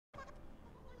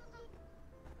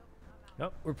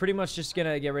Nope, we're pretty much just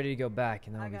gonna get ready to go back,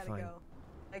 and then I we'll be gotta fine. go.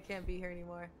 I can't be here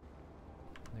anymore.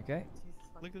 Okay. Jesus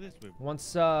Look at this.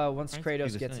 Once Mine's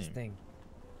Kratos the gets his same. thing.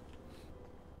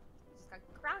 Just got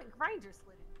grinder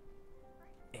slid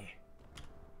in.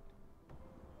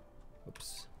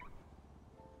 Oops.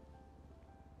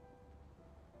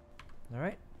 All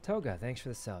right, Toga, thanks for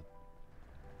the sub.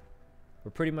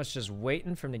 We're pretty much just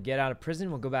waiting for him to get out of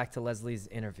prison. We'll go back to Leslie's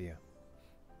interview.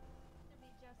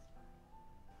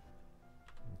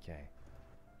 Okay.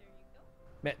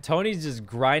 Man, Tony's just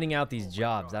grinding out these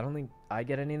jobs. I don't think I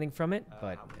get anything from it,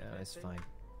 but it's fine.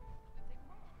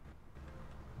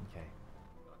 Okay.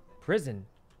 Prison?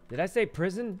 Did I say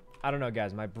prison? I don't know,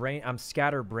 guys. My brain, I'm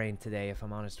scatterbrained today, if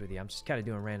I'm honest with you. I'm just kind of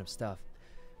doing random stuff.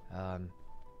 Hello,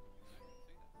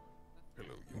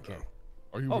 Okay.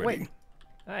 Are you Oh, ready? wait.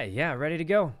 Hey, yeah, ready to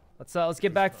go. Let's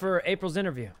get back for April's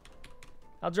interview.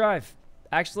 I'll drive.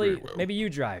 Actually, Very well. maybe you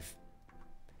drive.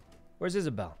 Where's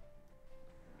Isabel?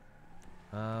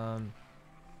 Oh,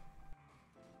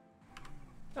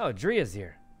 Dria's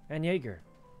here. And Jaeger.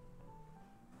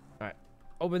 Alright.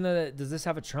 Open the... Does this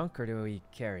have a trunk, or do we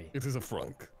carry? It is a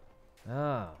frunk.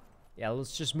 Oh. Yeah,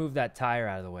 let's just move that tire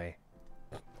out of the way.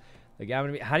 Like,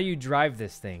 how do you drive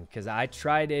this thing? Because I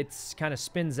tried, it kind of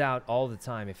spins out all the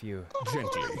time if you...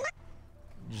 Gently.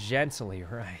 Gently,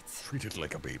 right. Treat it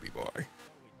like a baby boy.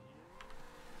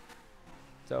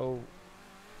 So...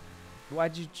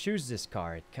 Why'd you choose this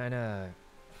car? It kind of...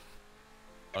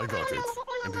 I got it,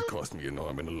 and it cost me an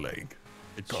arm and a leg.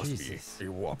 It cost Jesus. me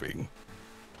a whopping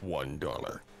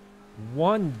 $1.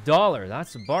 $1.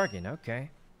 That's a bargain. Okay.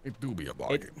 It do be a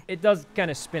bargain. It does kind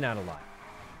of spin out a lot.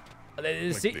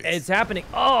 See, this. it's happening.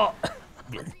 Oh!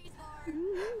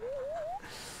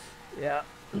 Yeah.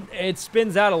 It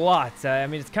spins out a lot. I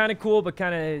mean, it's kind of cool, but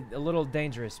kind of a little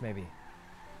dangerous, maybe.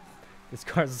 This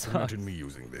car sucks. Imagine me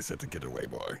using this as a getaway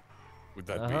boy. Would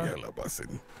that be hella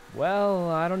bussin'? Well,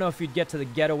 I don't know if you'd get to the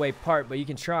getaway part, but you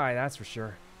can try, that's for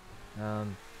sure.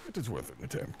 It is worth an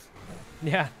attempt.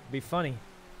 Yeah, be funny.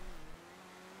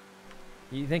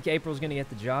 You think April's gonna get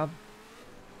the job?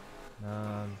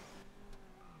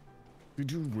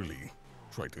 Did you really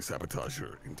try to sabotage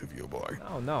her interview, boy?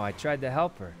 Oh no, I tried to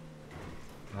help her.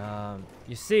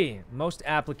 You see, most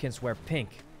applicants wear pink,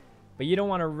 but you don't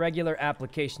want a regular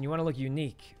application. You want to look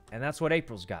unique, and that's what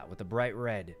April's got with the bright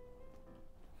red.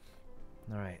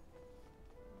 All right.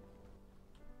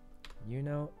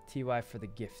 YUNO TY for the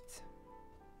gift.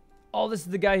 Oh, this is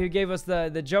the guy who gave us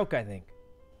the joke, I think.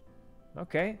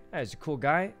 Okay, he's a cool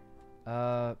guy.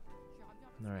 All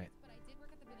right. But I did work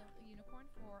at the Unicorn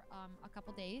for a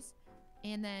couple days,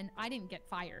 and then I didn't get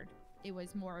fired. It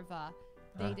was more of a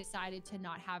they decided to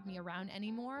not have me around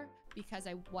anymore because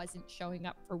I wasn't showing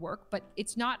up for work. But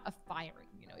it's not a firing,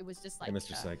 you know. It was just like Hey,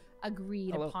 Mr. Syke.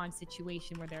 agreed upon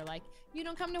situation where they're like, "You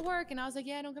don't come to work," and I was like,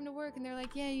 "Yeah, I don't come to work," and they're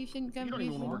like, "Yeah, you shouldn't come." You don't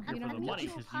even want to work here for the have money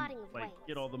to." because you like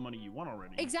get all the money you want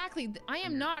already. Exactly. I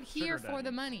am not here sugar for the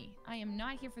daddies. money. I am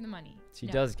not here for the money. She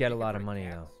No. does get a lot of money,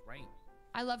 though. Right.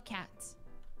 I love cats.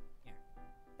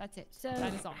 That's it. So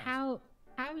that is all. how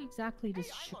exactly does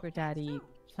sugar daddy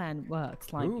plan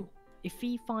works? Like, Ooh. if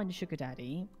we find a sugar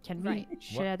daddy, can we Right.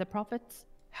 share the profits?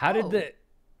 How did the...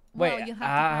 Well, Wait, you'll have to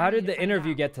how hire me did to the find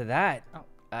interview out. get to that? Oh.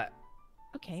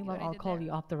 Okay, See well, what I I'll did call there?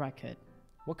 you off the record.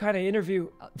 What kind of interview?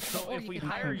 So Or if we can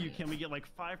hire you, me. can we get like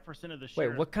 5% of the shares?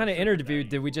 Wait, what per kind of sugar interview daddy?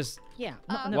 did we just... Yeah,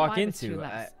 walk mine was too into,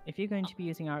 less. If you're going to be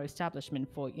using our establishment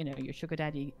for, you know, your sugar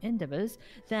daddy endeavors,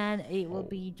 then it will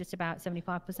be just about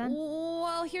 75%.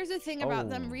 Well, here's the thing about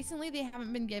them. Oh. Recently, they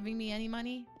haven't been giving me any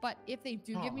money. But if they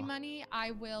do give me money,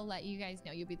 I will let you guys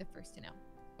know. You'll be the first to know.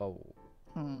 Oh.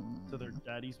 So they're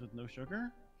daddies with no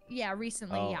sugar? Yeah,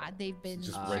 recently, Oh. yeah, they've been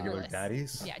Just regular sugarless.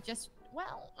 daddies? Yeah, just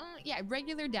yeah,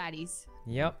 regular daddies.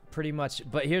 Yep, pretty much.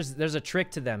 But there's a trick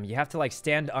to them. You have to like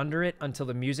stand under it until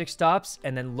the music stops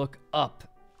and then look up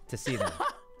to see them.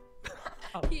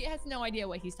 He has no idea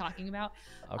what he's talking about.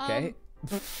 Okay.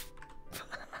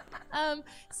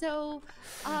 So,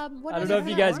 what I don't else know have if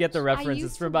you I guys worked? get the I reference. used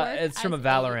It's to from work it's from a as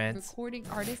Valorant. recording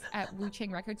artist at Wu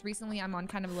Chang Records. Recently, I'm on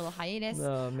kind of a little hiatus.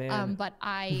 Oh man. But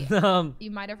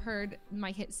you might have heard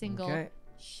my hit single. Okay.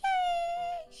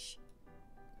 Sheesh.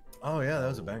 Oh yeah, that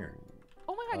was a banger.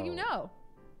 Oh my God, you Oh. know?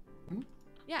 Hmm?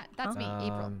 Yeah, that's me,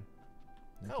 April.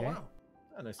 Oh Okay. wow.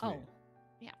 Oh, nice to meet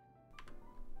you.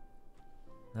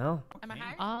 No. Am I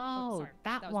hired? Oh, sorry.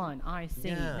 that was one. I see.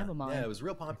 Yeah, Never mind. yeah, it was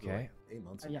real popular Okay. like 8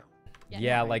 months Yeah. ago.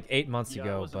 Yeah, right. like 8 months Yeah, I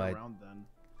ago, wasn't but around then.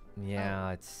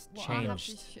 yeah, it's Well, I'll have to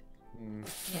changed.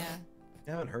 Yeah.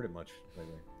 I haven't heard it much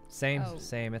lately. Same, Oh.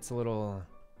 same. It's a little.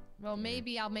 Well,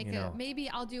 maybe I'll make You know. maybe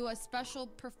I'll do a special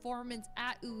performance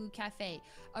at Uwu Cafe,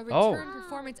 a Oh. return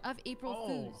performance of April Oh.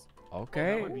 Fools.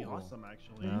 Okay. That would be awesome,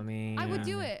 actually. I mean, I would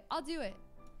do it. I'll do it.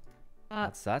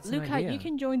 That's an Luca, idea. you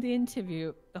can join the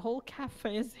interview. The whole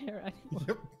cafe is here anyway.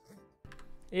 Yep.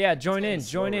 Yeah, join in, It's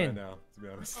slow join right in. now, to be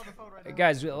honest. Hey,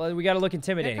 guys, we gotta look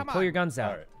intimidating. come Pull on. your guns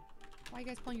out. All right. Why are you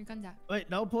guys pulling your guns out? Wait,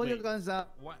 no, pull your Wait. guns out.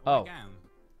 Oh.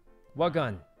 What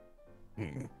gun?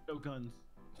 No guns.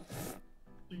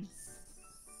 Please.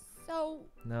 So,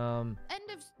 end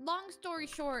of long story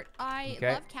short, I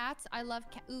Okay. love cats. I love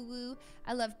uwu.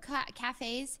 I love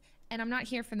cafes, and I'm not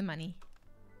here for the money.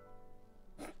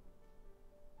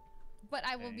 But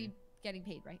I will be getting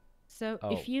paid, right? So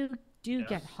Oh. if you do Yes.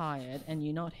 get hired and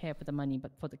you're not here for the money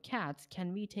but for the cats,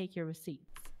 can we take your receipts?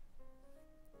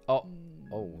 Oh,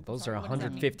 those Sorry, are what does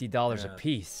that mean? $150 Yeah. a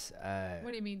piece. What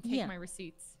do you mean, take Yeah. my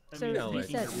receipts? I So mean, you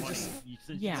taking said- your money, just- you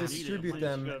said yeah. you needed it, Distribute please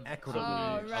them should have equitably Oh,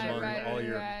 right, among right, all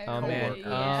your right. Oh, man. coworkers.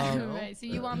 Yeah, you know? right. So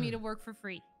you want me to work for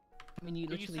free? I mean, you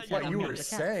But you literally said said What I'm you not were the cat.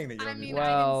 saying that you I don't mean, need I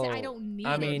didn't say I Well, don't need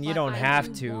I it. mean, you but don't I have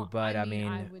do to, want- but I I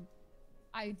mean, would.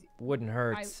 I wouldn't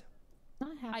hurt.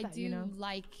 Not have I that, do you know.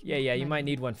 like. Yeah, you money. might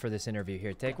need one for this interview.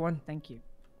 Here, take one. Thank you.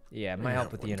 Yeah, it might Yeah,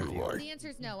 help with the what do interview. I- The answer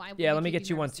is no. I Yeah, will let be me get keeping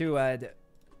you my one too. receipts.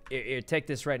 Here, take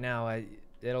this right now.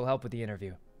 It'll help with the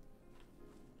interview.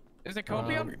 Is it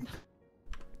copium?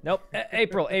 Nope.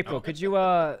 April, could you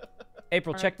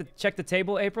April, check the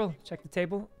table. April, check the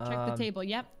table. Check the table.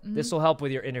 Yep. This will help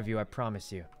with your interview. I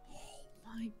promise you.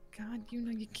 My God, you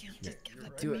know you can't just give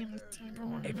that to Do me it. on the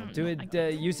table. April, do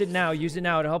it. Use it now. Use it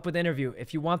now to help with the interview.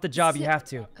 If you want the job, you have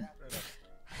to. All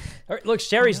right, look,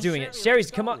 Sherry's doing it. Sherry's,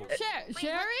 come on.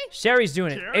 Sherry? Sherry's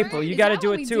doing it. Sherry? April, you Is got to that do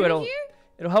what it we too. do It'll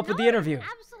here? help with the interview.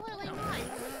 Absolutely not.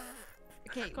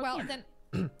 Okay, well then.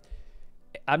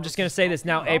 I'm just gonna say this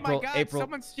now, April. Oh my God, April.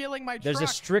 someone's stealing my There's a truck.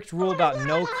 strict rule about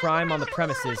no crime on the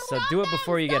premises, so do it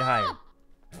before you get hired.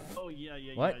 Oh yeah,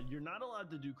 yeah, What? yeah. You're not allowed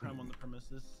to do crime on the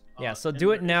premises. Yeah, so and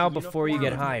do it there is now a before you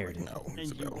get uniform, hired. No, And you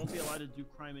Isabel. won't be allowed to do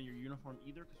crime in your uniform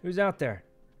either. 'cause Who's out there?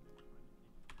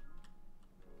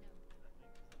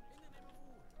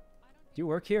 Do you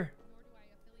work here?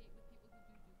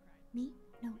 Me?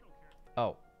 No.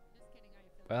 Oh.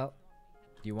 Well,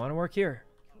 do you want to work here?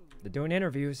 They're doing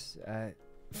interviews.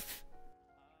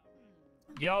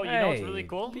 Yo, you know what's really Hey,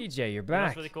 cool? BJ, you're You know back.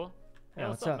 what's really cool? Yeah, Hey,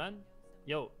 what's what's up, up? man?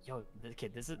 Yo, okay,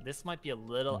 this might be a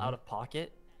little out of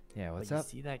pocket. Yeah, But what's you up?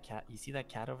 see that cat? You see that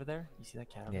cat over there? You see that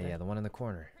cat over Yeah, there? yeah, the one in the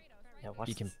corner. Yeah, watch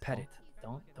you can this. pet it.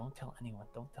 Don't tell anyone.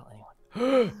 Don't tell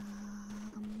anyone.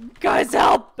 Guys,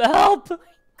 help! Help!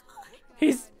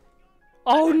 He's.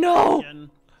 Oh no! again,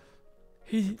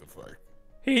 He The fuck?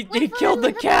 he killed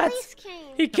the cat.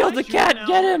 He killed the shoot cat. now?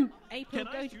 Get him! April, Can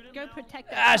I go shoot him go now? protect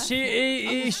that. Ash, person.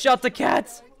 he shot the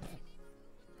cat.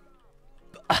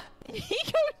 He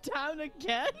go down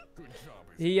again.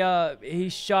 He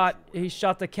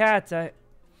shot the cat.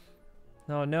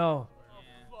 Oh no!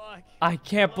 Fuck. I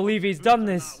can't believe he's done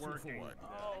this. not working.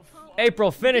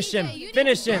 April, finish him! BJ, you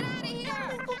Finish need to him! get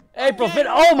outta here. April,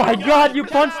 oh my God! You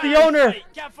punched the owner!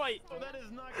 Cat fight. Oh, that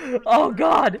is not good. Oh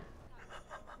God!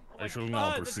 I shall God, now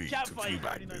this proceed cat to fight.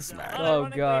 teabag this Oh, man. Oh,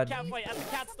 running God. Cat fight at the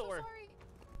cat store.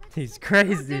 He's Who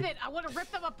crazy. did it? I want to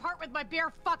rip them apart with my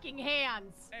bare fucking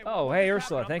hands. Oh, hey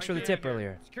Ursula, thanks for the tip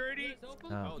earlier. Security?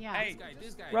 Oh. Yeah. Hey,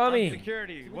 Rami,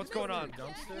 security, what's going on?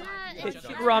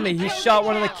 Rami, he shot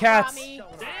one of the cats. Rami.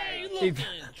 He-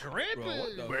 Tripping.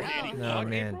 Oh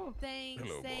man. Thanks,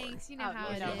 Hello, boy. thanks. You know Oh, how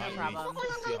no, it no is. problem.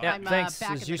 Yeah, I'm, thanks,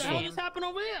 back as in the usual. game. happened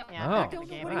over here? Yeah, Oh, back in the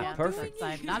game wow, again. perfect.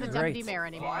 I'm not a Great. deputy mayor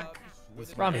anymore.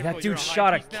 Rami, that dude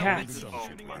shot a cat. He's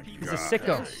a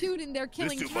sicko. Shooting, they're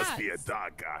killing This dude cats. must be a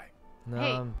dog guy.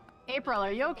 Hey. April,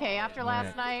 are you okay after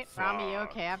last Yeah. night? Rami, you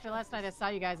okay? After last night, I saw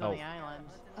you guys on the island.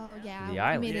 Oh yeah, The we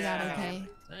island. made it out Yeah. okay.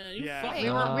 Yeah. We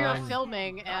were Um,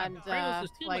 filming and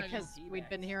like because we'd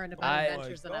been hearing about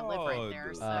adventures and I live right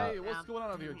there. So Hey, yeah. going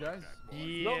on over here, guys?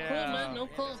 Yeah.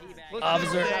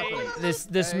 Officer,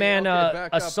 this Hey, man okay,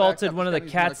 back up, assaulted back up. one of the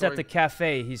Scanning cats at the directory.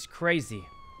 cafe. He's crazy.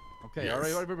 Okay, Yes.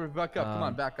 all right, back up. Come Um,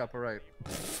 on, back up. All right.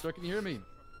 So can you hear me?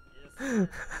 You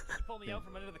pull me out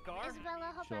from under the car.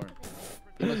 Sure.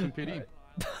 LSMPD.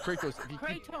 Kratos, if you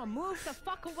keep... Kratos, move the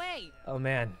fuck away. Oh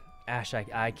man, Ash,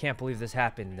 I can't believe this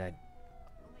happened.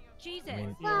 Jesus. I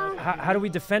mean, how do we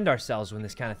defend ourselves when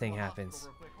this kind of thing happens?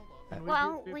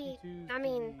 Well, I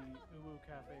mean,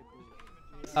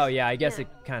 Oh yeah, I guess it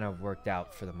kind of worked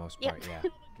out for the most Yeah. part.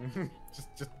 Yeah.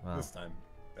 just Wow. this time.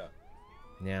 Yeah.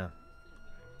 Yeah.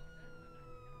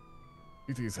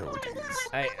 It is how it is.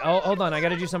 Hey, hold on, I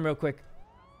gotta do something real quick.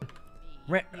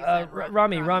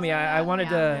 Rami, I wanted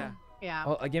to. Yeah.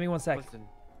 Oh, give me 1 sec. Listen,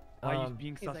 why are you Um,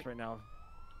 being He's sus like- right now?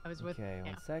 I was with. Okay,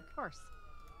 yeah, 1 sec. Of course.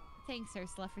 Thanks,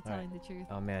 Ursula, for telling the truth.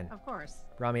 Oh man. Of course.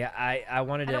 Rami, I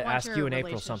wanted I to don't want ask your you and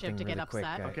April relationship something to really get quick.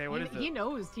 upset. Okay, what is He it?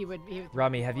 knows he would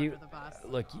Rami, have you under the bus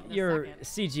look? in a You're second.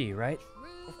 CG, right?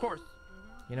 Of course.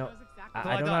 You know,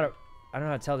 exactly. I don't know how to. I don't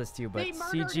know how to tell this to you, but They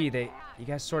murdered CG, you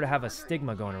guys sort of have a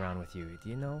stigma going around with you. Do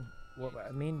you know what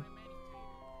I mean?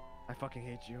 I fucking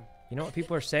hate you. You know what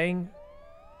people are saying?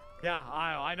 Yeah,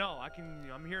 I know.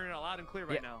 I'm hearing it loud and clear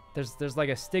right now. There's like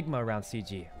a stigma around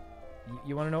CG.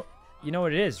 You want to know? You know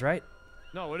what it is, right?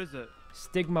 No, what is it?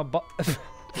 Stigma.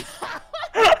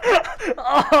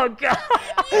 Oh god!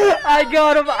 I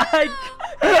got him.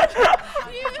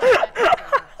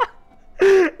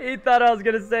 He thought I was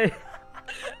gonna say.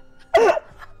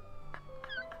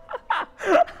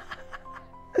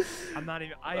 I'm not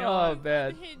even. Oh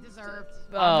man. Deserved.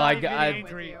 Oh, I'm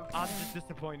angry. I'm just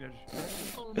disappointed.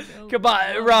 Come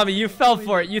on, Rami, you fell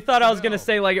for it. You thought I was gonna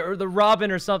say like the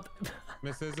Robin or something.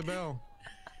 Miss Isabel.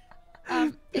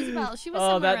 Isabel, she was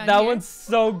Oh, somewhere that around here. one's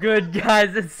so good,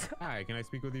 guys. It's. Hi, can I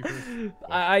speak with you first?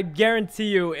 I guarantee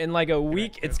you, in like a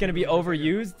week, it's gonna be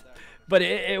overused, but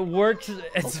it works.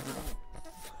 It's.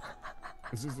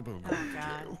 Is Isabel Oh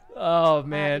god. Oh You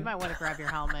man. might want to grab your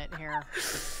helmet here.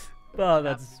 Oh,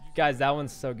 that's guys. That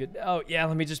one's so good. Oh yeah,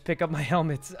 let me just pick up my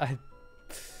helmets.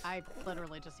 I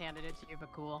literally just handed it to you,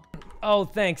 but cool. Oh,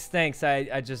 thanks.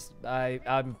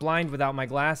 I'm blind without my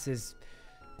glasses.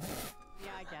 Yeah,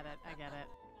 I get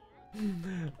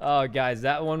it. Oh, guys,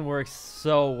 that one works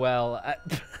so well.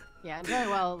 Yeah, very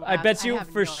well. I bet you have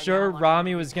for no idea sure how long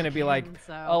Rami I've was been gonna be like, working,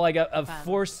 so oh, like a depends.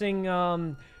 forcing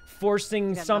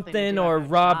nothing to something do or with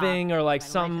my robbing job. or like My life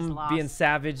is some being lost.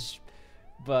 savage,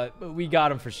 but we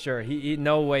got him for sure. He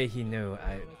no way he knew.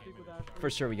 For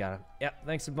sure we got him. Yeah,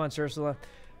 thanks a bunch, Ursula.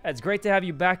 It's great to have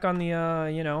you back on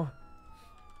the you know,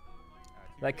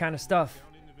 that kind of stuff.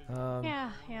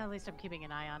 Yeah, at least I'm keeping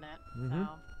an eye on it. Mhm.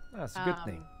 So, That's a good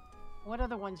thing. What are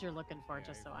the ones you're looking for,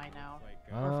 just so I know?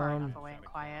 We're far enough away and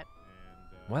quiet.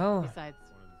 Well, Besides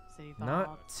City Hall.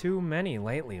 not too many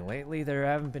lately. Lately, there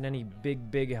haven't been any big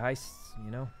heists,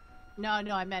 you know? No,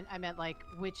 I meant like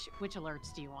which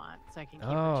alerts do you want so I can keep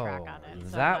a Oh, track on it. So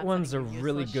I'm that not one's a sending you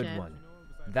really useless good shit. one.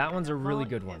 That one's a really Vault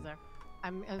good is one.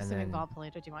 I'm And assuming then-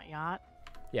 Valpolito. Do you want yacht?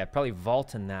 Yeah, probably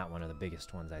Vault and that one are the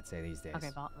biggest ones, I'd say, these days. Okay,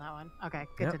 Vault and that one. Okay,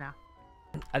 good Yep. to know.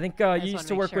 I think just you used wanna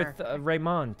to make work sure. with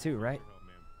Raymond, too, right?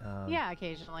 Yeah,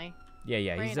 occasionally. Yeah,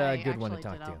 Ray he's and a I good one to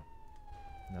actually talk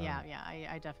did to. Yeah,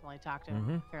 I definitely talk to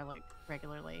him fairly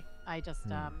regularly. I just,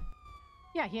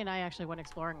 yeah, he and I actually went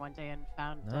exploring one day and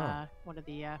found one of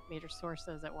the major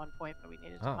sources at one point that we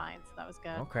needed to find, so that was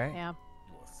good. Okay. Yeah.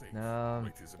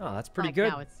 Oh, that's pretty Like, good.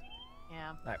 now it's, yeah.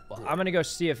 All right, well, I'm gonna go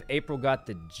see if April got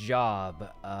the job.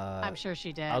 I'm sure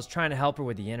she did. I was trying to help her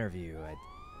with the interview.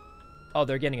 Oh,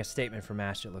 they're getting a statement from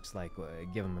Ash, it looks like.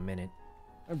 Give them a minute.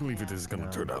 I believe it is going to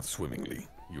turn out swimmingly,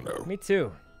 you know. Me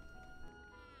too.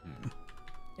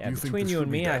 Yeah, You think between this you should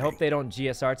and be me, I daddy? hope they don't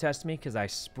GSR test me, because I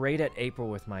sprayed at April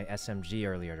with my SMG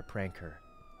earlier to prank her.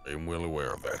 I am well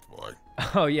aware of that, boy.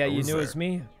 Oh, yeah, I you was knew it was there.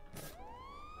 me?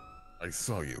 I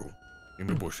saw you in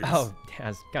the bushes. Oh,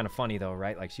 that's kind of funny, though,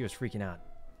 right? Like, she was freaking out.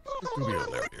 It can be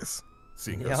hilarious,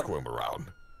 seeing her Yep. squirm around.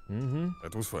 Mm-hmm.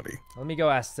 That was funny. Let me go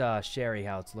ask Sherry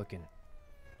how it's looking.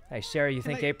 Hey, Sherry, you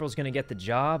think April's going to get the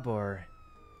job, or...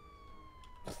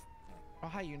 Oh,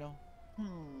 hi, YUNO.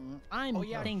 I'm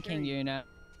yeah, thinking, Sherry. YUNO.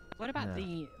 What about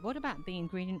Yeah. the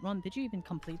ingredient run? Did you even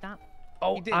complete that?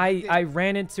 Oh, did, I, he did. I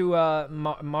ran into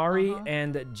Mari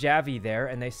and Javi there,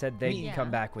 and they said they can Yeah. come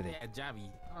back with it. Yeah, Javi.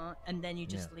 And then you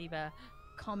just leave a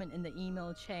comment in the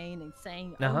email chain and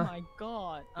saying, Uh-huh. "Oh my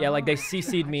god." Yeah, like they you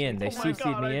CC'd me in. They actually-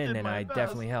 CC'd me in, and I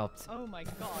definitely helped. Oh my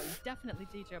god, you definitely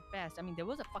did your best. I mean, there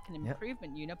was a fucking Yep.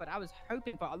 improvement, you know, but I was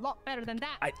hoping for a lot better than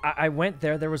that. I went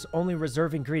there. There was only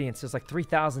reserve ingredients. It was like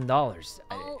 $3,000.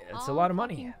 It's a lot of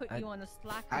money. Put you on a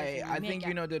Slack I list and you may think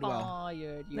get YUNO did well.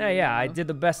 fired, Yeah, I YUNO. did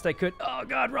the best I could. Oh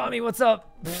God, Rami, what's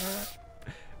up?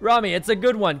 Rami, it's a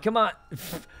good one. Come on.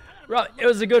 It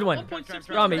was a good one.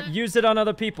 Rami, use it on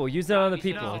other people. Use it on other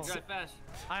people. No. It's-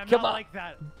 I'm Come not on. like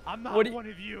that. I'm not What do- one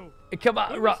of you. Come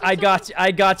on, I got you.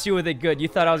 I got you with it good. You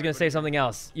thought I was gonna say something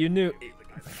else. You knew.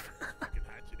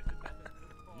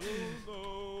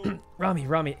 Rami,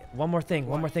 one more thing,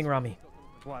 Rami.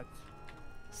 What?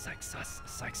 Psych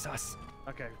sus.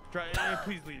 Okay,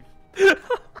 please leave.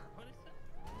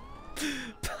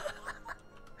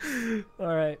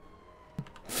 All right.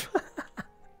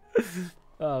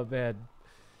 Oh man.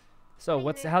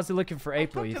 So how's it looking for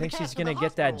April? You think she's gonna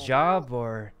get that job,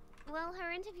 or? Well,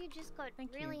 her interview just got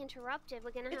really interrupted.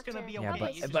 We're gonna have gonna to. be Yeah,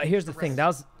 okay. but here's the thing.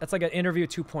 That's like an interview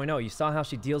 2.0. You saw how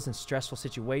she deals in stressful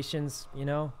situations, you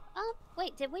know? Oh,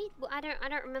 wait, did we? I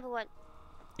don't remember what.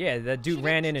 Yeah, that dude She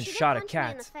ran did- in and she did shot a punch me in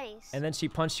the cat. face. And then she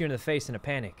punched you in the face in a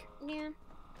panic. Yeah,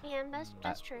 yeah,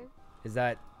 that's true. Is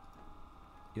that...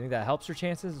 You think that helps her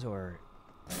chances, or...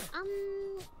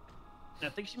 I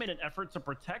think she made an effort to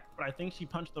protect, but I think she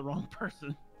punched the wrong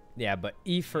person. Yeah, but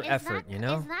E for effort, you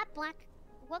know? Is that black?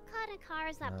 What kind of car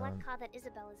is that black car that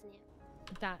Isabel is near?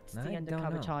 That's I the don't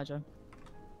undercover know. charger.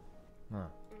 Huh.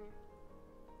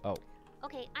 Oh.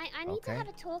 Okay, I need to Okay. have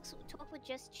a talk with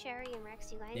just Sherry and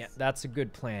Rex, you guys. Yeah, that's a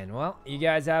good plan. Well, you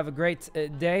guys have a great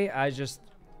day. I just...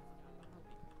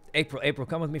 April,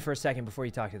 come with me for a second before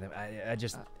you talk to them. I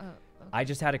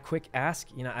just had a quick ask.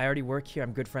 You know, I already work here.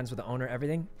 I'm good friends with the owner,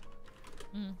 everything.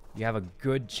 You have a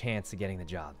good chance of getting the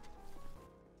job.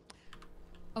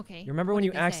 Okay. You remember what when did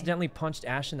you they say? accidentally punched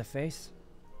Ash in the face?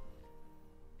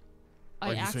 I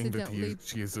Are you saying that accidentally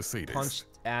she is a sadist? Punched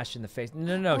Ash in the face.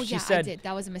 No. Oh, She yeah, said I did.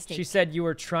 That was a mistake. She said you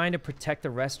were trying to protect the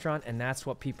restaurant, and that's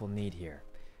what people need here.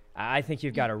 I think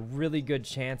you've got a really good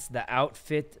chance. The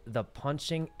outfit, the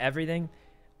punching, everything.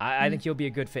 I think you'll be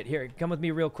a good fit. Here, come with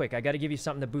me real quick. I got to give you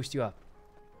something to boost you up.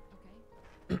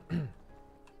 Okay.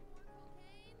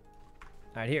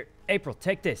 All right, here. April,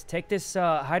 take this. Take this.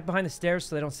 Hide behind the stairs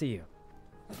so they don't see you.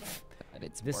 But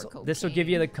it's This more will give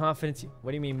you the cocaine. confidence.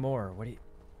 What do you mean more? What do you...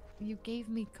 You gave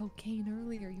me cocaine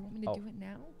earlier. You want me to do it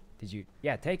now? Did you?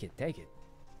 Yeah, take it. Take it.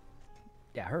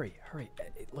 Yeah, hurry.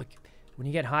 Look, when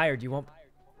you get hired, you won't...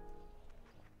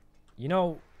 You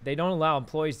know, they don't allow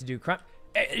employees to do crime.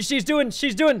 She's doing...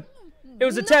 It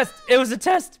was a test. It was a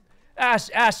test. Ash,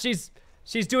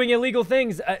 she's doing illegal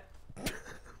things.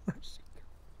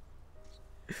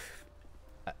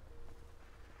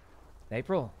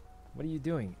 April, what are you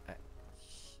doing?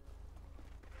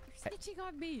 You're snitching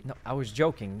on me. No, I was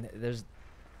joking. There's...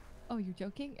 Oh, you're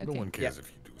joking? Okay. No one cares if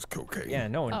you do cocaine. Yeah,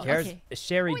 no one Oh, cares. okay.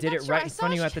 Sherry did it right in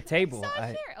front of you at the table. I saw I-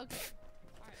 Sherry. Okay.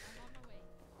 All right,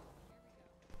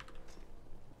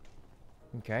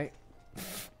 I'm on my way. Okay.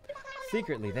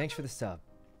 Secretly, thanks for the sub.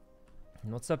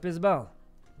 And what's up, Isabel?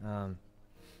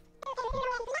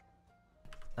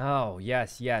 Oh,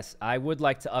 yes. I would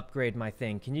like to upgrade my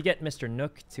thing. Can you get Mr.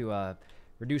 Nook to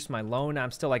reduce my loan?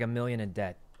 I'm still like $1 million in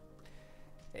debt.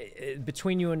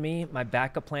 Between you and me, my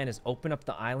backup plan is open up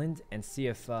the island and see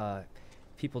if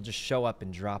people just show up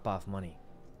and drop off money.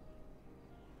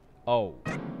 Oh.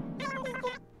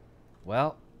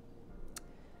 Well,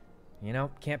 you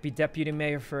know, can't be deputy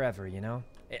mayor forever, you know?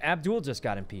 Abdul just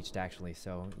got impeached, actually,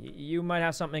 so you might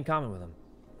have something in common with him.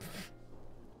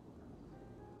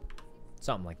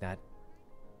 Something like that.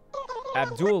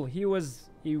 Abdul, he was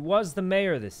the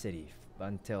mayor of this city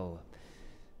until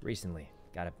recently.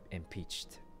 Got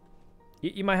impeached.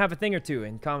 You might have a thing or two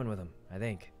in common with him, I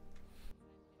think.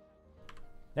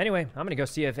 Anyway, I'm gonna go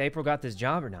see if April got this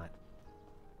job or not.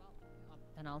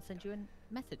 Then I'll send you a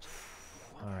message.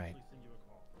 All right.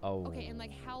 Oh. Okay, and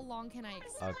like, how long can I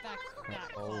expect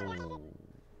that call? Oh.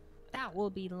 That will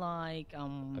be like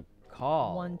A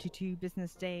call. 1 to 2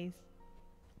 business days.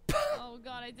 Oh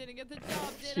God, I didn't get the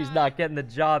job, did She's I? not getting the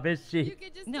job, is she? You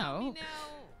could just tell me now.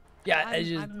 Yeah,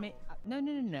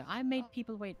 No. I made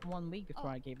people wait 1 week before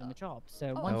I gave them the job.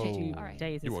 So 1 to 2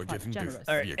 days is quite generous.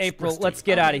 All right, April, let's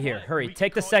get out of here. Hurry,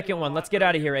 take the second one. Let's get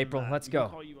out of here, April. Let's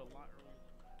go.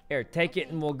 Here, take it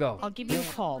and we'll go. I'll give you a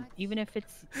call, even if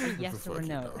it's a yes or a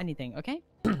no. Anything, okay?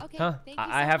 Okay. Huh? Thank you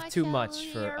I so have much, too much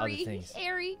for other Harry. things.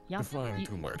 Harry. Yeah. Flying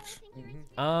too much.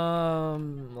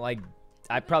 Like,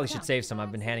 I probably should save some.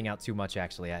 I've been handing out too much,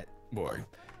 actually. Boy,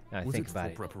 I was think it about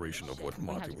for it. preparation of what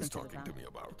Marty was talking to me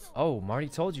about? Oh, Marty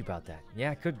told you about that.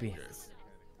 Yeah, it could be. Yes.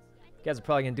 You guys are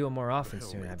probably gonna do it more often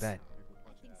soon, I bet.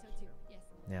 I think so too. Yes.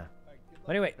 Yeah. Well,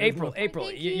 anyway, April,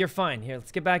 you're fine. Here,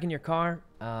 let's get back in your car.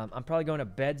 I'm probably going to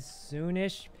bed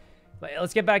soonish. But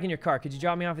let's get back in your car. Could you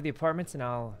drop me off at the apartments and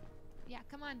I'll... Yeah,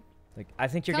 come on. Like, I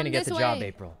think you're Come gonna get the this job, way.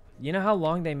 April. You know how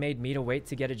long they made me to wait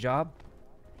to get a job?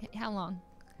 How long?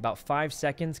 About 5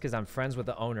 seconds, because I'm friends with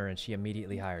the owner and she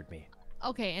immediately hired me.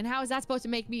 Okay, and how is that supposed to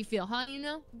make me feel, huh?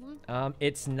 You know?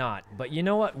 It's not. But you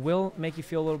know what will make you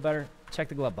feel a little better? Check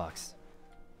the glove box.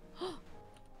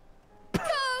 Cocaine!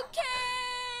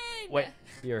 Wait,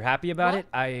 you're happy about it?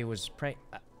 I was praying.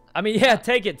 I mean, yeah,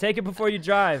 take it. Take it before you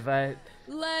drive.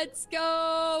 Let's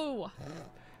go!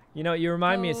 You know, you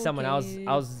remind me of someone. I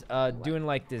was doing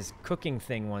like this cooking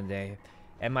thing one day,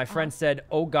 and my friend said,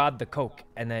 "Oh God, the coke,"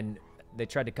 and then they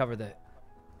tried to cover the.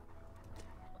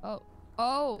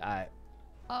 Oh.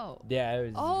 Yeah,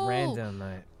 it was random.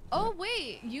 Oh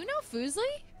wait, you know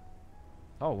Foosley?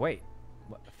 Oh wait,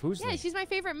 what, Foosley? Yeah, she's my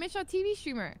favorite Mitchell TV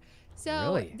streamer. So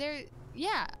Really? there,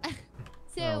 yeah.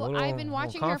 So Oh, a little- I've been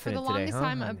watching her for the confident today, longest huh?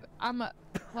 time. I'm a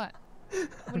what?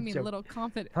 What do you mean, joking. little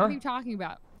confident? Huh? What are you talking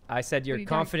about? I said you're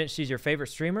confident she's your favorite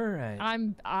streamer?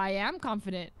 I am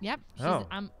confident. Yep.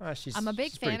 I'm a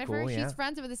big fan of her. Cool, yeah. She's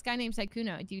friends with this guy named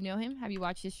Sykkuno. Do you know him? Have you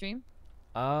watched his stream?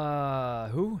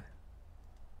 Who?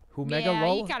 Who Mega Yeah,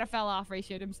 Lol? he kind of fell off.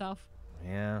 Ratioed himself.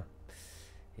 Yeah.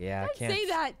 Yeah, Don't I can't say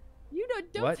that. You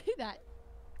don't What? say that.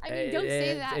 I mean, don't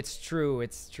say that. It's true.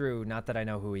 It's true. Not that I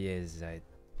know who he is.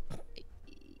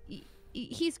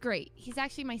 He's great. He's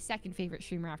actually my second favorite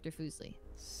streamer after Foosley.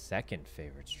 Second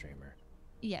favorite streamer.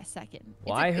 Yeah, second.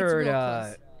 Well, I heard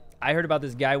about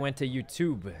this guy went to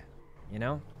YouTube, you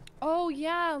know? Oh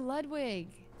yeah, Ludwig.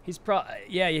 He's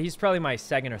probably my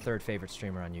second or third favorite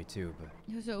streamer on YouTube.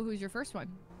 So who's your first one?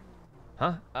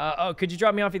 Huh? Oh, could you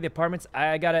drop me off at the apartments?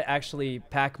 I gotta actually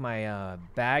pack my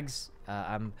bags.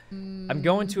 I'm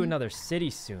going to another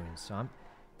city soon, so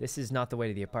this is not the way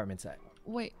to the apartments.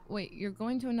 Wait, you're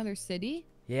going to another city?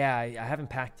 Yeah, I haven't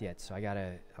packed yet, so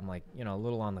I'm like, you know, a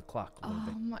little on the clock a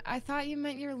little bit. I thought you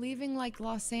meant you're leaving like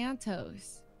Los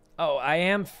Santos. Oh, I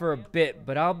am for a bit,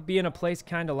 but I'll be in a place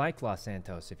kind of like Los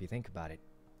Santos if you think about it.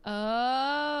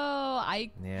 Oh,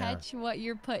 I catch what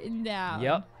you're putting down.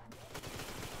 Yep.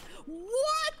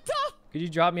 What the? Could you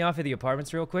drop me off at the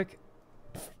apartments real quick?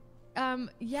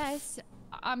 Yes.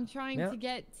 I'm trying to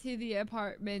get to the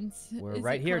apartments. We're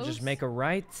right here. Just make a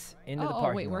right into the parking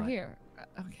lot. Oh, wait, we're here.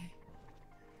 Okay.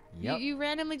 Yep. You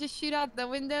randomly just shoot out the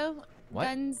window? What?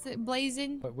 Guns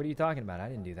blazing? What are you talking about? I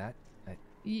didn't do that.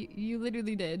 You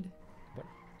literally did. What?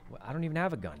 I don't even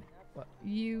have a gun. What?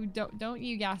 You don't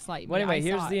you gaslight me. Well, anyway,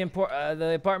 here's the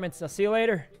apartments. I'll see you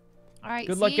later. All right.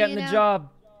 Good luck getting the job.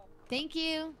 Thank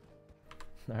you.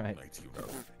 All right.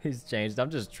 He's changed. I'm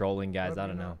just trolling, guys. I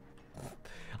don't know.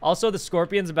 Also, the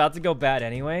Scorpion's about to go bad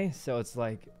anyway, so it's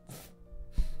like...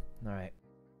 All right.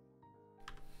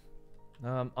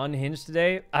 Unhinged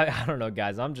today? I don't know,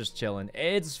 guys. I'm just chilling.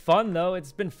 It's fun, though.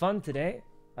 It's been fun today,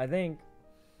 I think.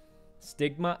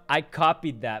 Stigma? I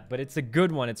copied that, but it's a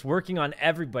good one. It's working on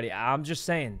everybody. I'm just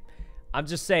saying.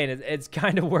 It's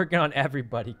kind of working on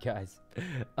everybody, guys.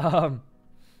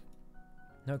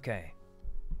 Okay.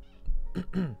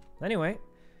 Anyway,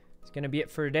 it's going to be it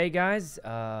for today, guys.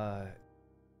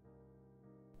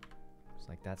 Looks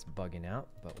like that's bugging out,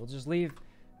 but we'll just leave.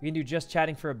 We can do just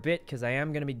chatting for a bit because I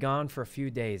am going to be gone for a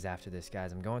few days after this,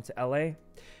 guys. I'm going to LA. You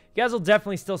guys will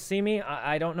definitely still see me.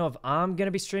 I don't know if I'm going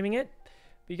to be streaming it,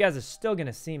 but you guys are still going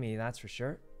to see me, that's for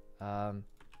sure. Yeah.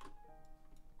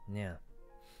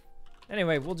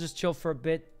 Anyway, we'll just chill for a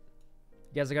bit.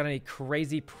 You guys got any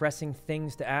crazy pressing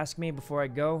things to ask me before I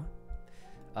go?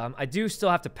 I do still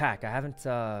have to pack. I haven't,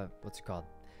 what's it called?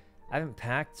 I haven't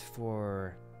packed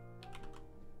for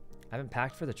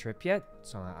the trip yet,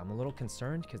 so I'm a little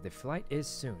concerned because the flight is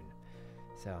soon.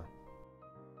 So,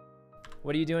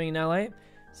 what are you doing in LA?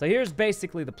 So here's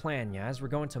basically the plan, guys. We're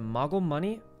going to Muggle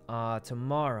Money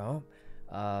tomorrow,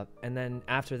 and then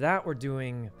after that, we're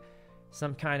doing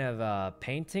some kind of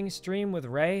painting stream with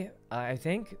Ray, I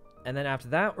think. And then after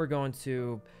that, we're going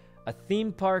to a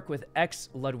theme park with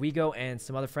Ludwigo and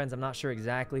some other friends. I'm not sure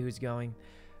exactly who's going.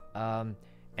 And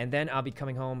then I'll be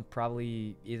coming home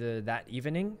probably either that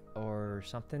evening or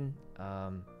something.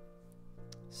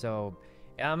 So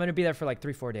I'm going to be there for like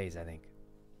 3-4 days, I think.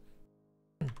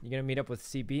 You're going to meet up with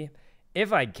CB?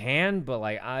 If I can, but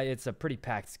like it's a pretty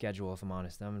packed schedule, if I'm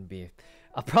honest.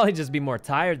 I'll probably just be more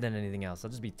tired than anything else.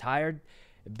 I'll just be tired,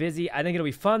 busy. I think it'll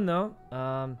be fun though.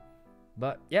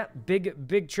 But yeah,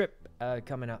 big trip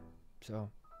coming up.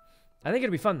 So I think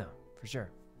it'll be fun though, for sure.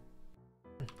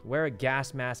 Wear a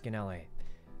gas mask in LA.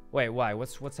 Wait, why?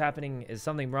 What's happening? Is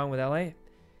something wrong with LA?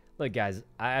 Look, guys,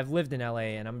 I've lived in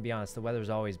LA, and I'm gonna be honest. The weather's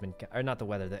always been, or not the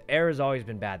weather. The air has always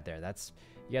been bad there.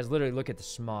 You guys literally look at the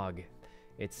smog.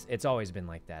 It's always been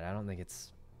like that. I don't think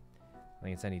it's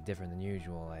any different than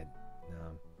usual.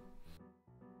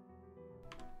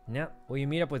 No. Will you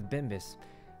meet up with Bimbus?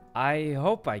 I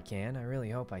hope I can. I really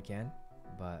hope I can.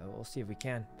 But we'll see if we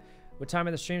can. What time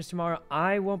are the streams tomorrow?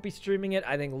 I won't be streaming it.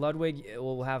 I think Ludwig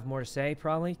will have more to say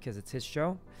probably because it's his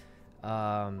show.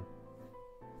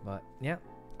 But yeah,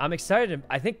 I'm excited.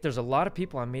 I think there's a lot of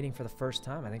people I'm meeting for the first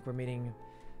time. I think we're meeting,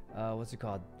 what's it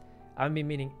called? I'm gonna be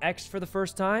meeting X for the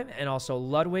first time and also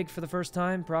Ludwig for the first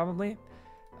time probably.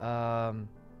 Or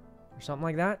something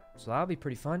like that. So that'll be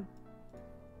pretty fun.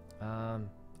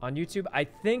 On YouTube, I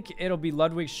think it'll be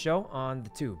Ludwig's show on the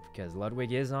tube because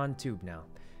Ludwig is on tube now.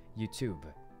 YouTube.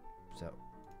 So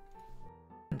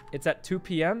it's at 2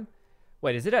 p.m.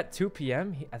 Wait, is it at 2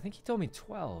 p.m.? I think he told me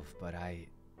 12, but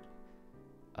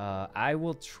I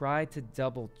will try to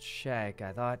double check.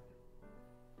 I thought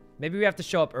maybe we have to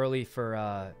show up early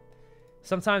for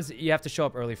sometimes you have to show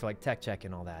up early for like tech check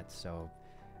and all that. So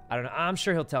I don't know. I'm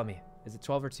sure he'll tell me. Is it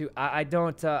 12 or 2? I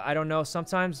don't know.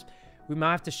 Sometimes we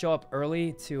might have to show up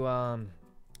early to,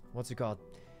 what's it called?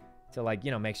 To, like,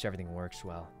 you know, make sure everything works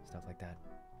well. Stuff like that.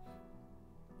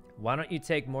 Why don't you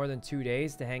take more than 2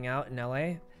 days to hang out in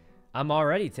LA? I'm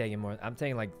already taking more. I'm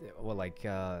taking, like, what, like,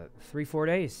 3-4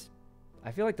 days.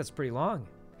 I feel like that's pretty long.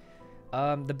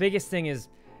 The biggest thing is,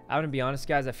 I'm gonna be honest,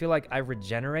 guys, I feel like I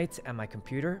regenerate at my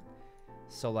computer.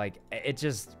 So, like, I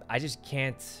just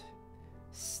can't,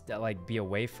 like, be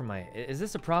away from my... Is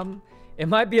this a problem? It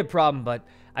might be a problem, but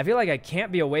I feel like I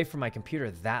can't be away from my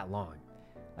computer that long.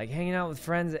 Like, hanging out with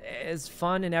friends is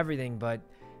fun and everything, but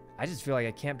I just feel like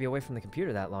I can't be away from the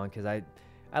computer that long because I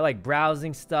like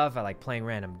browsing stuff. I like playing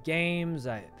random games.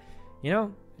 You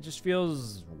know, it just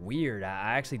feels weird.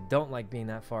 I actually don't like being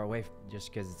that far away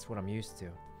just because it's what I'm used to.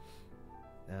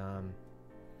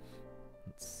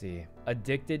 Let's see.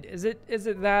 Addicted. Is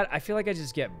it that? I feel like I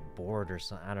just get bored or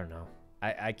something. I don't know.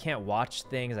 I can't watch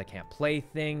things. I can't play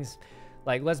things.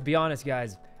 Like, let's be honest,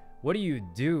 guys. What do? You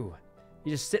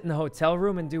just sit in the hotel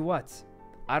room and do what?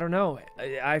 I don't know.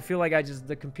 I feel like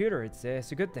the computer, it's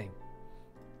a good thing.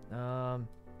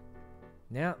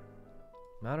 Yeah.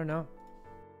 I don't know.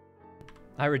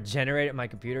 I regenerate at my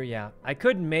computer. Yeah. I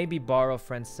could maybe borrow a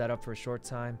friend's setup for a short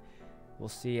time. We'll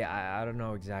see. I don't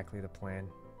know exactly the plan,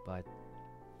 but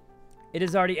it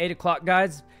is already 8 o'clock,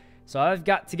 guys. So I've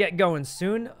got to get going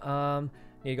soon.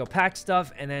 Need to go pack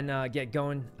stuff and then get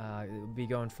going. We'll be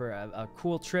going for a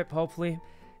cool trip, hopefully.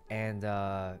 And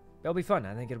it'll be fun.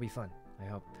 I think it'll be fun. I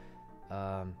hope.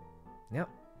 Yeah.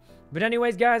 But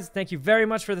anyways, guys, thank you very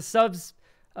much for the subs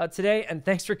today. And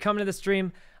thanks for coming to the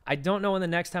stream. I don't know when the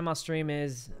next time I'll stream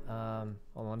is. Hold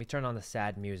on, let me turn on the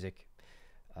sad music.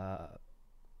 Where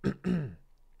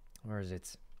is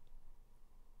it?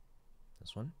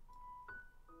 This one?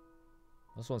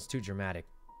 This one's too dramatic.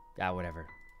 Ah, whatever.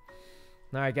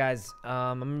 Alright, guys.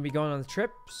 I'm going to be going on the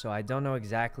trip, so I don't know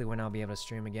exactly when I'll be able to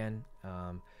stream again.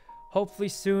 Hopefully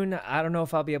soon. I don't know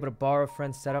if I'll be able to borrow a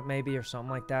friend's setup maybe or something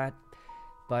like that.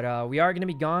 But we are going to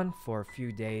be gone for a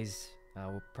few days.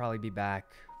 We'll probably be back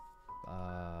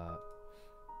I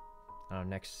don't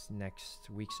know, next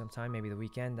week sometime. Maybe the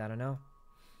weekend. I don't know.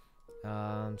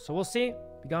 So we'll see.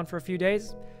 Be gone for a few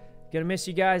days. Gonna miss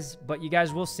you guys, but you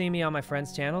guys will see me on my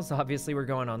friends' channels. Obviously, we're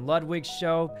going on Ludwig's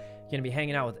show. Gonna be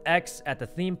hanging out with X at the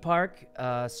theme park.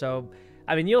 So,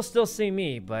 I mean, you'll still see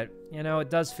me, but you know, it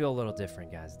does feel a little different,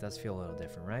 guys. It does feel a little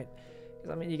different, right?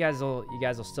 Because I mean, you guys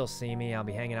will still see me. I'll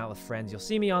be hanging out with friends. You'll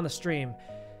see me on the stream,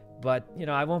 but you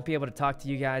know, I won't be able to talk to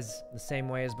you guys the same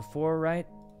way as before, right?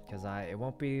 Because it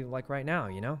won't be like right now,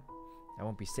 you know. I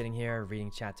won't be sitting here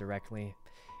reading chat directly.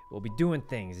 We'll be doing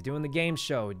things, doing the game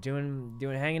show,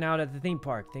 hanging out at the theme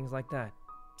park, things like that.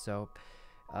 So,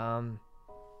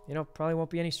 you know, probably won't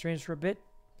be any streams for a bit.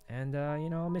 And, you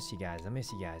know, I'll miss you guys.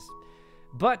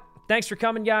 But thanks for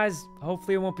coming, guys.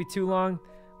 Hopefully it won't be too long,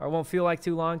 or it won't feel like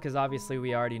too long, because obviously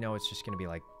we already know it's just going to be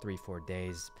like 3-4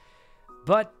 days.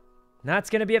 But that's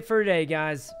going to be it for today,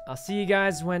 guys. I'll see you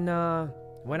guys when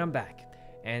I'm back.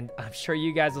 And I'm sure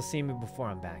you guys will see me before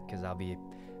I'm back, because I'll be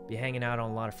hanging out on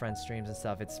a lot of friends' streams and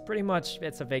stuff. It's pretty much,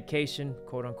 it's a vacation,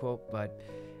 quote unquote, but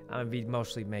I'm gonna be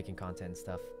mostly making content and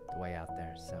stuff the way out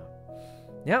there. So,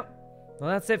 yep. Well,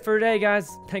 that's it for today, guys.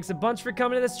 Thanks a bunch for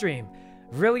coming to the stream.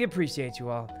 Really appreciate you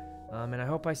all. And I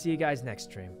hope I see you guys next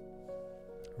stream.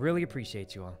 Really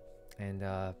appreciate you all. And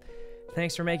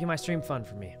thanks for making my stream fun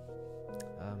for me.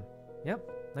 Yep.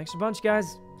 Thanks a bunch,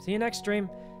 guys. See you next stream.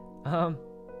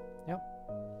 Yep.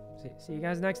 See you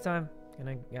guys next time. And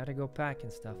I gotta go pack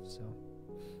and stuff, so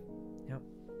yep.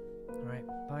 All right,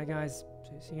 bye guys.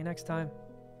 See you next time.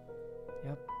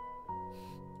 Yep.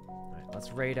 All right,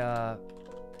 let's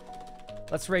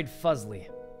raid Fuzzly,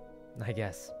 I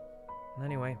guess.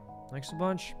 Anyway, thanks a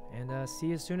bunch, and see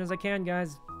you as soon as I can,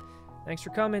 guys. Thanks for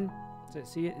coming.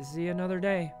 See you another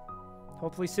day.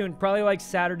 Hopefully soon, probably like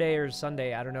Saturday or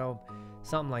Sunday. I don't know,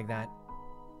 something like that.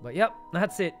 But yep,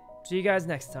 that's it. See you guys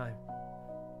next time.